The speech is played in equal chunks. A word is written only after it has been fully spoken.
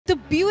The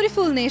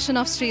beautiful nation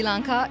of Sri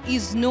Lanka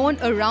is known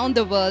around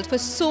the world for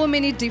so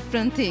many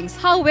different things.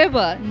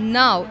 However,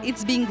 now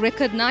it's being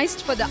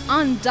recognized for the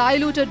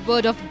undiluted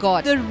word of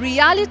God, the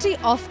reality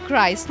of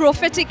Christ,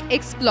 prophetic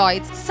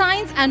exploits,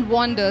 signs and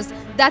wonders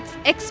that's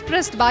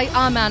expressed by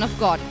our man of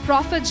God,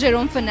 Prophet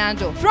Jerome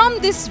Fernando. From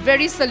this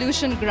very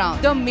solution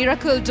ground, the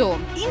Miracle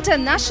Dome,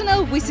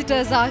 international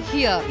visitors are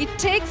here. It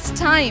takes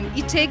time,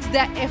 it takes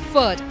their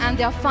effort and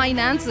their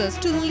finances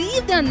to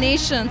leave their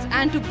nations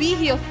and to be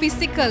here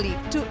physically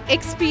to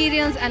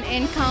experience and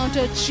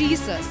encounter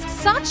Jesus.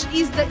 Such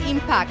is the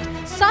impact,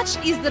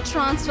 such is the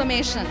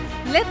transformation.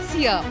 Let's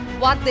hear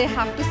what they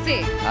have to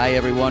say. Hi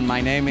everyone, my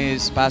name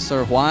is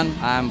Pastor Juan.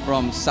 I'm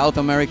from South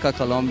America,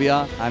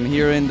 Colombia. I'm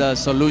here in the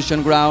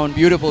Solution Ground,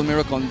 beautiful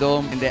Miracle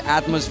Dome, in the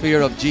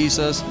atmosphere of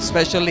Jesus.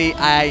 Especially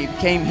I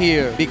came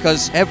here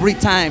because every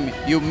time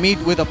you meet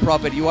with a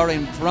prophet, you are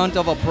in front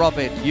of a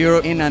prophet,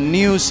 you're in a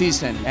new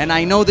season. And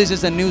I know this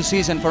is a new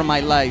season for my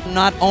life.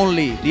 Not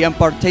only the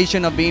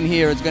impartation of being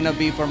here is going to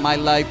be for my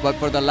life, but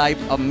for the life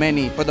of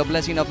many, for the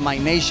blessing of my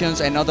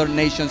nations and other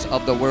nations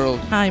of the world.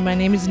 Hi, my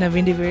name is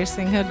Navindi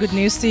Veersingha. Good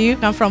news to you.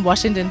 I'm from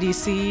Washington,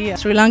 D.C.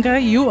 Sri Lanka,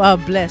 you are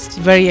blessed.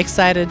 Very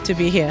excited to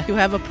be here. You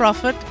have a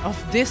prophet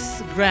of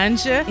this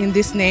grandeur in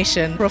this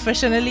nation.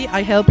 Professionally,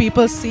 I help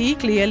people see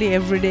clearly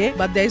every day,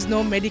 but there is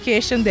no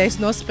medication, there is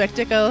no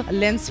spectacle,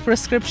 lens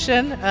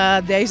prescription,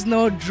 there is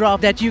no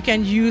drop that you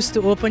can use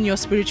to open your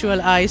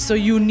spiritual eyes. So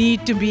you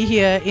need to be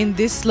here in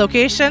this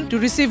location to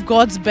receive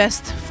God's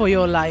best for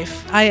your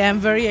life. I am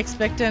very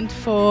expectant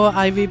for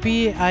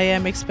IVP. I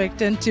am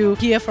expectant to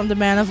hear from the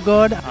man of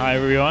God. Hi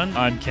everyone,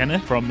 I'm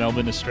Kenneth from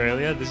Melbourne,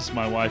 Australia. This is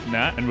my wife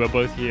Nat, and we're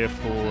both here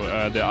for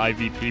the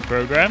IVP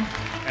program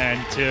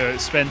and to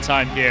spend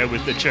time here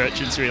with the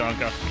church in Sri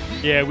Lanka.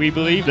 Yeah, we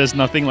believe there's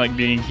nothing like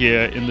being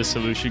here in the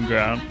Solution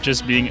Ground,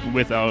 just being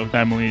with our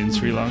family in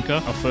Sri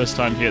Lanka. Our first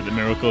time here at the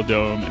Miracle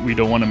Dome. We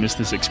don't want to miss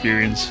this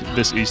experience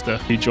this Easter.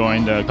 We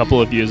joined a couple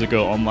of years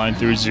ago online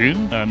through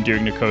Zoom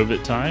during the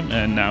COVID time,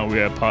 and now we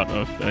are part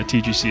of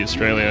TGC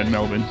Australia in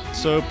Melbourne.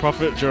 So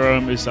Prophet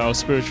Jerome is our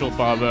spiritual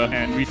father,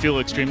 and we feel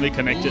extremely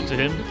connected to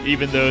him.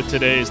 Even though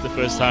today is the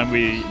first time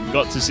we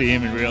got to see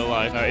him in real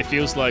life, it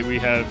feels like we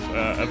have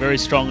a very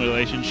strong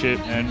relationship,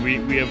 and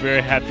we are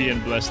very happy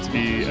and blessed to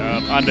be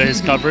under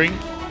his covering.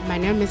 My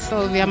name is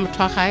Sylvia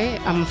Mutwakai.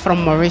 I'm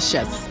from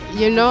Mauritius.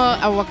 You know,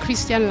 our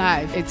Christian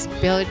life is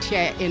built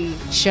here in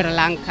Sri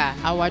Lanka.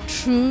 Our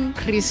true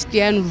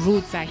Christian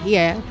roots are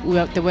here.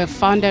 They were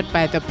founded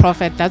by the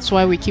prophet. That's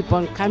why we keep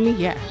on coming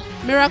here.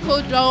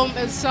 Miracle Dome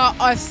is so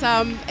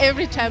awesome.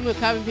 Every time we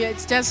come here,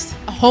 it's just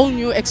a whole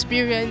new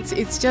experience.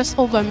 It's just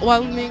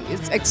overwhelming.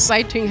 It's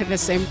exciting at the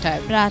same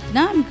time.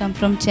 Pratna, I come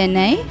from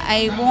Chennai.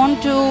 I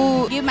want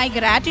to give my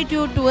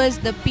gratitude towards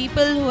the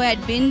people who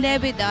had been there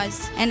with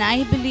us. And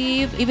I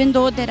believe even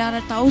though there are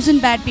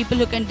 1,000 bad people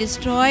who can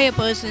destroy a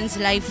person's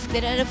life,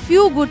 there are a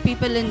few good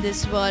people in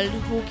this world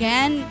who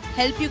can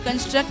help you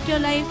construct your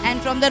life. And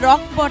from the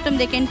rock bottom,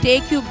 they can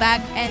take you back.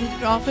 And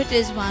Prophet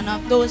is one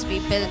of those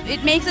people.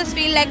 It makes us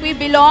feel like we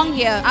belong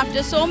here.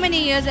 After so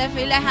many years, I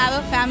feel I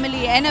have a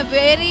family and a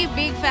very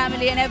big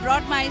family, and I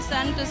brought my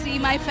son to see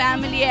my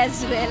family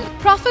as well.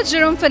 Prophet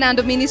Jerome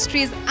Fernando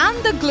Ministries and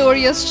the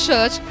Glorious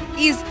Church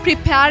is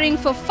preparing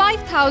for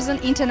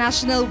 5,000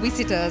 international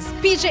visitors.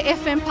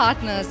 PJFM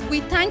partners, we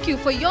thank you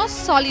for your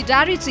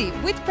solidarity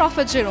with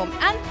Prophet Jerome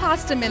and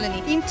Pastor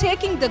Melanie in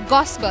taking the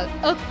gospel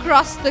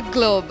across the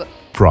globe.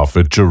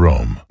 Prophet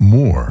Jerome,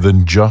 more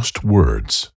than just words.